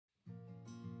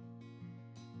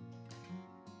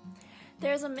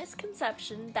There is a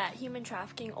misconception that human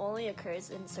trafficking only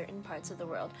occurs in certain parts of the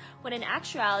world, when in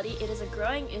actuality it is a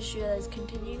growing issue that is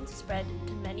continuing to spread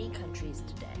to many countries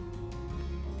today.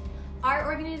 Our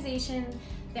organization,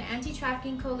 the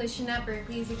Anti-Trafficking Coalition at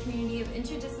Berkeley, is a community of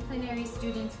interdisciplinary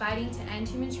students fighting to end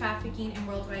human trafficking and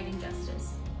worldwide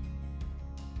injustice.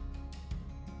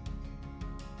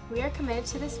 We are committed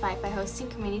to this fight by hosting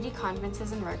community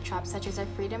conferences and workshops such as our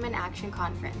Freedom in Action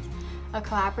Conference, a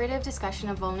collaborative discussion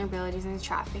of vulnerabilities in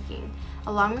trafficking,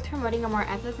 along with promoting a more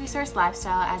ethically sourced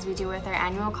lifestyle as we do with our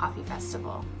annual coffee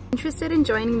festival. Interested in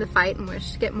joining the fight and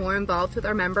wish to get more involved with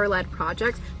our member-led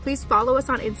projects, please follow us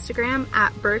on Instagram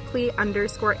at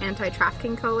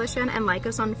Berkeley_Anti-Trafficking Coalition and like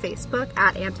us on Facebook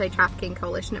at Anti-Trafficking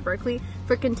Coalition at Berkeley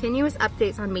for continuous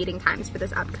updates on meeting times for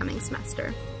this upcoming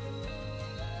semester.